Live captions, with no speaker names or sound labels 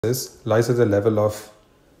lies at the level of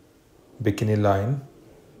bikini line,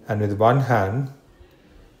 and with one hand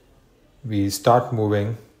we start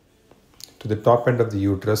moving to the top end of the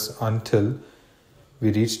uterus until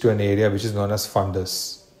we reach to an area which is known as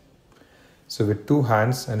fundus. So with two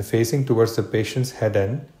hands and facing towards the patient's head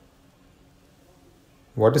end,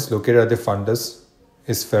 what is located at the fundus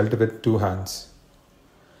is felt with two hands.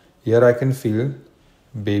 Here I can feel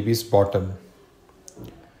baby's bottom.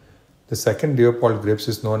 The second Leopold grips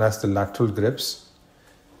is known as the lateral grips,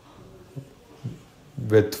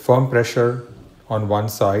 with firm pressure on one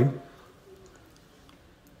side.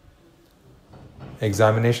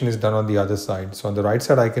 Examination is done on the other side. So on the right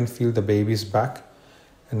side I can feel the baby's back,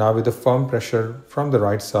 and now with the firm pressure from the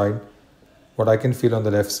right side, what I can feel on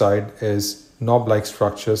the left side is knob-like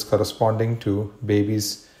structures corresponding to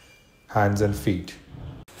baby's hands and feet.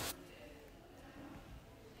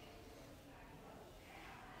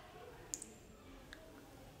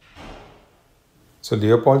 So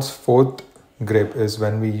Leopold's fourth grip is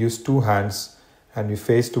when we use two hands and we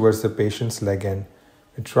face towards the patient's leg end.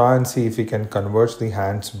 We try and see if we can converge the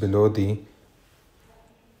hands below the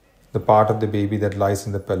part of the baby that lies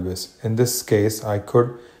in the pelvis. In this case, I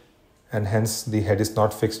could, and hence the head is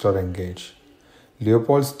not fixed or engaged.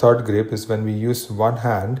 Leopold's third grip is when we use one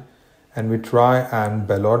hand and we try and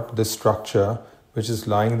ballot the structure which is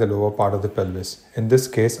lying in the lower part of the pelvis. In this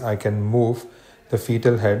case, I can move the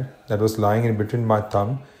fetal head that was lying in between my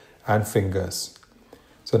thumb and fingers.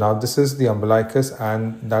 So now this is the umbilicus,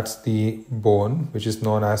 and that's the bone which is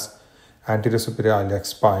known as anterior superior iliac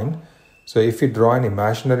spine. So if we draw an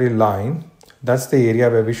imaginary line, that's the area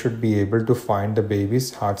where we should be able to find the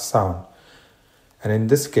baby's heart sound. And in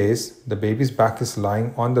this case, the baby's back is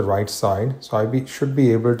lying on the right side, so I should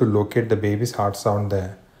be able to locate the baby's heart sound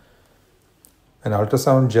there. An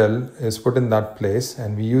ultrasound gel is put in that place,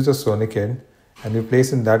 and we use a sonicate and we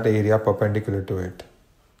place in that area perpendicular to it.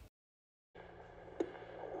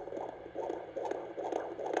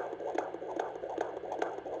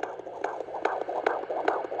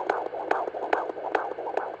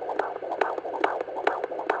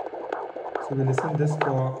 So we listen this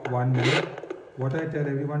for 1 minute. What I tell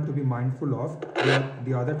everyone to be mindful of is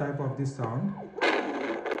the other type of this sound.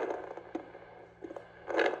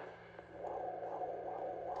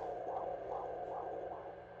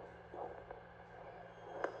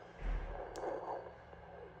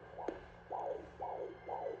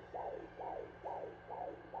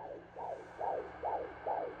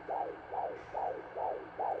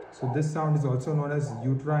 So this sound is also known as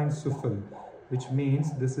uterine souffle, which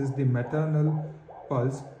means this is the maternal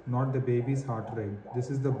pulse, not the baby's heart rate.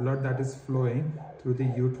 This is the blood that is flowing through the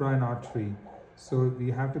uterine artery. So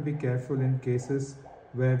we have to be careful in cases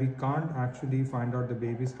where we can't actually find out the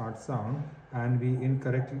baby's heart sound and we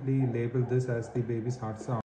incorrectly label this as the baby's heart sound.